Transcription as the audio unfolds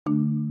Good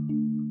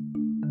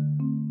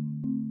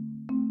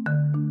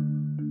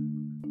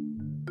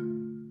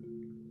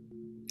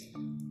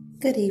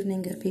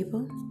evening, good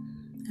people,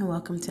 and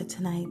welcome to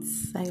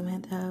tonight's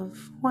segment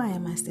of Why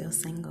Am I Still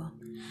Single?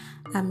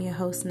 I'm your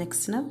host, Nick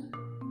Snow.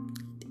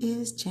 It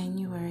is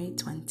January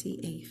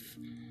 28th,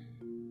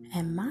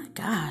 and my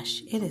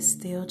gosh, it is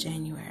still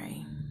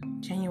January.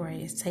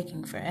 January is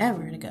taking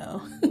forever to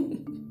go.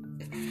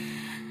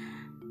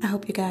 I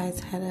hope you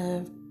guys had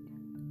a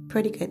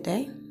pretty good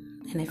day,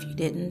 and if you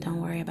didn't, don't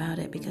worry about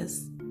it,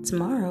 because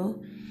tomorrow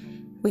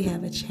we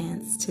have a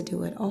chance to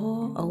do it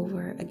all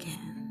over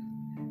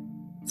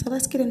again. So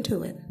let's get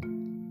into it.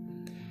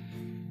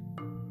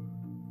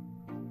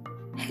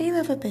 Have you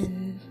ever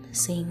been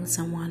seeing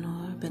someone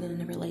or been in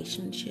a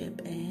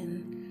relationship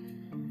and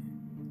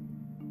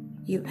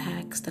you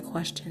asked a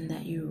question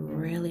that you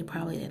really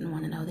probably didn't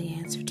want to know the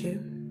answer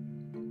to?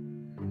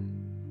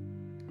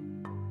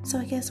 So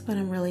I guess what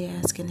I'm really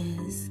asking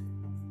is,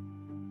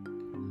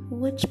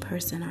 which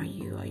person are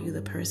you? Are you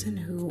the person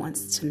who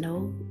wants to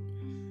know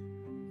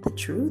the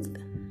truth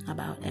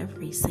about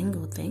every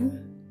single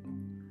thing?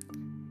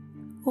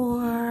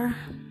 Or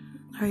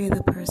are you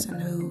the person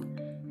who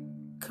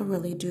could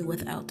really do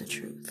without the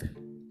truth?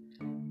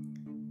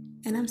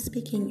 And I'm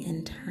speaking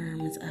in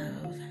terms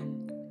of,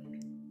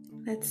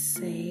 let's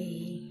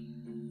say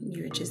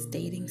you're just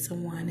dating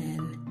someone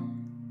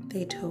and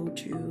they told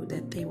you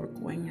that they were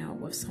going out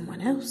with someone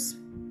else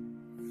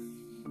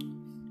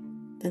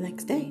the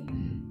next day.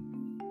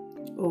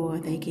 Or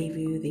they gave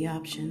you the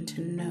option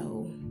to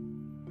know.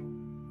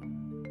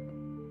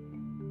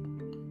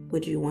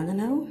 Would you want to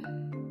know?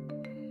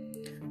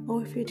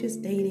 Or if you're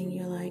just dating,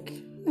 you're like,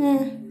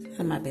 it's none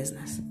of my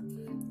business.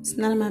 It's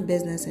none of my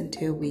business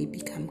until we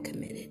become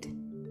committed.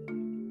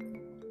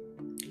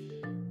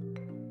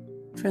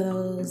 For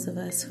those of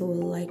us who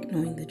like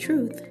knowing the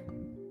truth,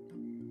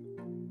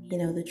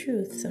 the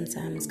truth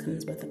sometimes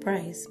comes with a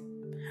price.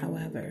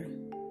 However,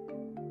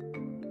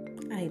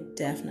 I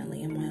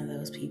definitely am one of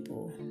those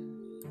people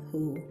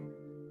who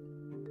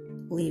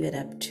leave it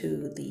up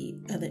to the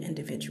other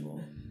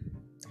individual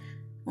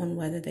on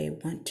whether they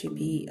want to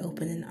be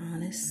open and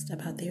honest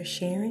about their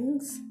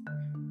sharings,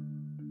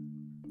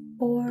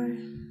 or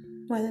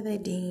whether they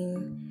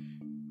deem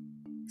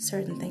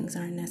certain things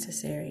aren't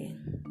necessary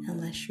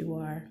unless you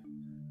are,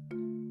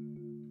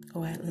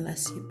 or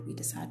unless we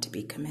decide to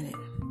be committed.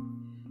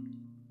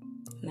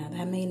 Now,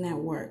 that may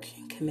not work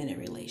in committed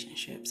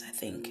relationships. I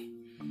think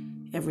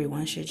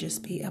everyone should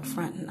just be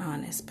upfront and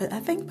honest. But I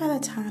think by the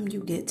time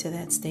you get to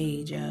that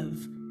stage of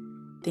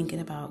thinking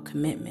about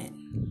commitment,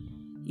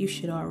 you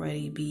should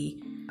already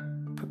be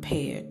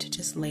prepared to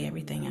just lay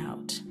everything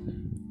out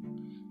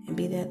and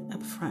be that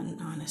upfront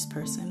and honest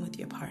person with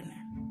your partner.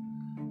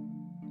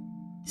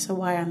 So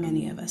why are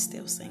many of us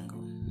still single,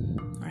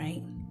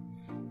 right?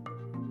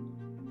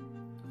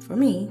 For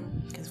me,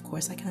 because of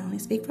course I can only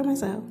speak for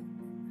myself,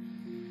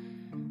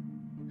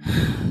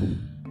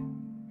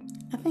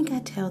 I think I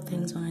tell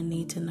things on a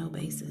need-to-know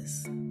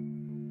basis.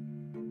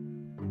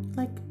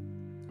 Like,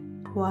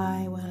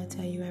 why would I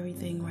tell you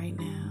everything right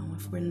now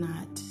if we're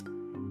not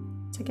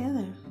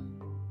together?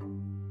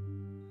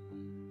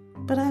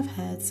 But I've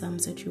had some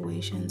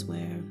situations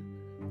where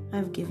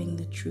I've given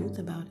the truth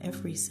about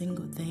every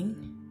single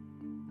thing,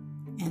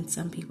 and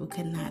some people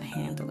could not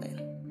handle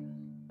it,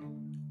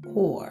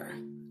 or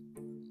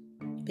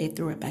they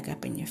threw it back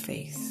up in your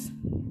face.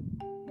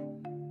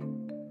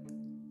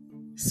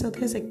 So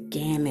there's a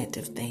gamut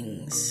of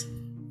things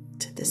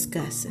to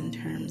discuss in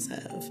terms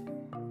of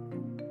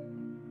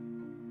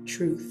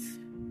truth,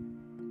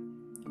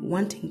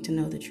 wanting to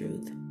know the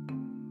truth.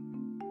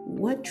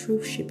 What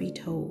truth should be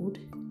told?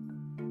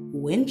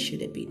 When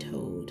should it be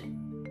told?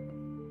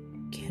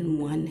 Can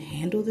one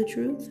handle the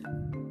truth?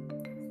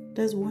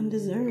 Does one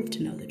deserve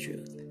to know the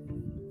truth?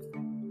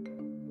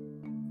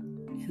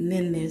 And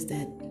then there's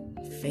that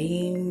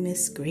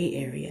famous gray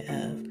area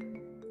of,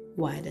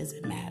 why does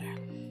it matter?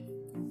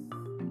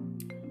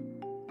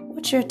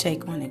 What's your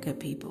take on it, good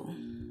people?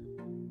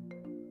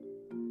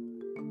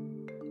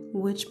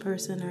 Which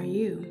person are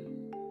you?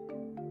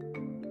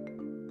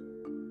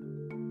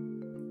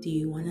 Do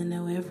you want to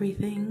know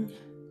everything?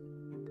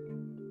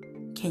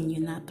 Can you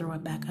not throw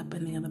it back up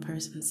in the other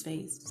person's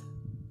face?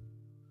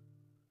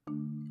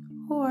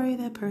 Or are you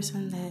that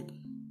person that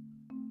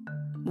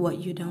what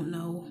you don't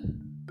know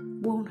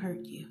won't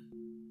hurt you?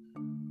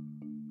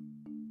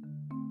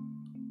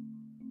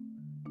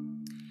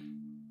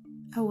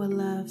 I would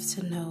love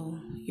to know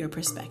your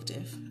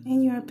perspective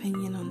and your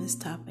opinion on this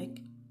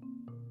topic.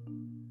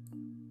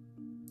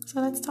 So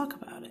let's talk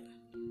about it.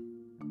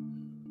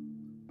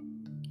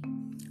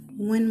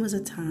 When was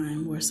a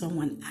time where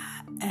someone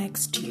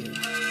asked you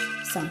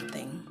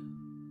something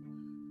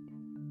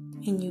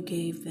and you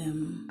gave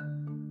them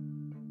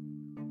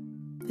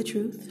the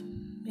truth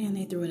and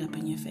they threw it up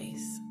in your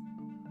face?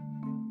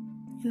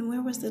 And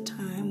where was the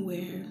time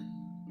where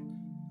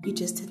you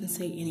just didn't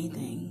say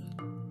anything,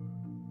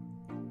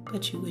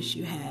 but you wish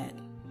you had?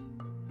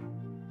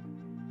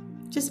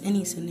 Just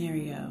any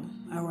scenario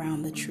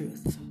around the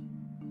truth.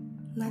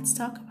 Let's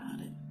talk about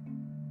it.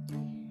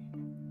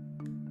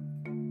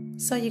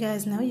 So you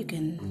guys know you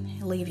can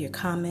leave your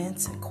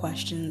comments and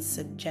questions,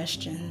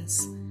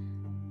 suggestions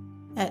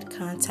at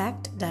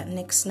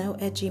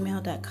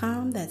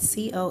contact.nicksnow@gmail.com. That's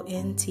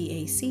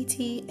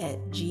CONTACT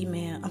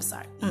I'm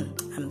sorry, I'm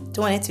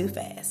doing it too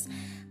fast.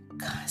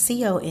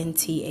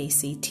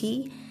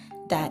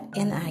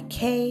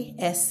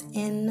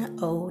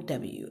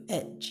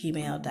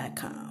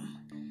 CONTACTNIKSNOW@gmail.com.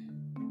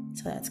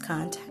 So that's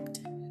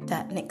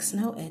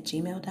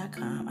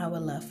contact.nicksnow@gmail.com. I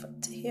would love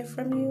to hear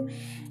from you.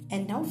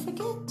 And don't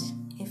forget,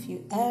 if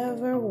you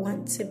ever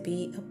want to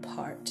be a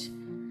part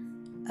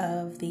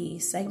of the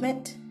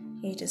segment,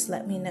 you just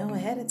let me know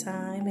ahead of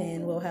time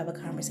and we'll have a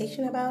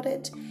conversation about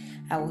it.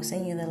 I will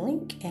send you the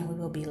link and we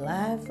will be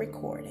live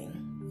recording.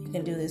 You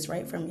can do this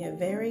right from your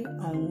very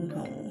own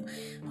home.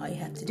 All you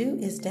have to do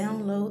is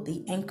download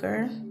the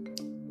Anchor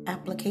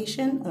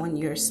application on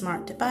your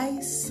smart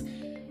device,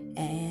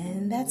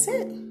 and that's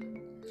it.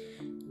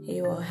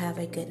 You will have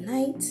a good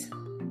night,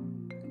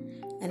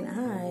 and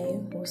I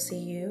will see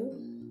you.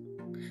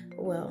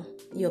 Well,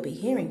 you'll be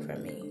hearing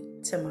from me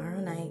tomorrow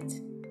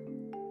night.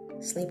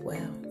 Sleep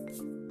well.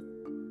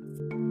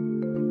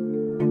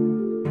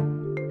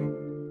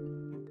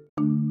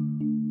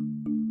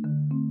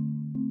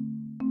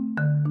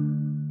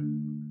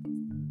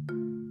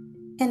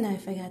 And I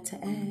forgot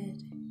to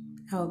add,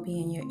 I will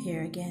be in your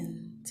ear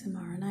again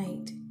tomorrow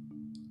night,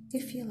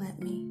 if you let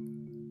me.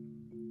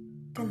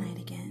 Good night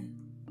again.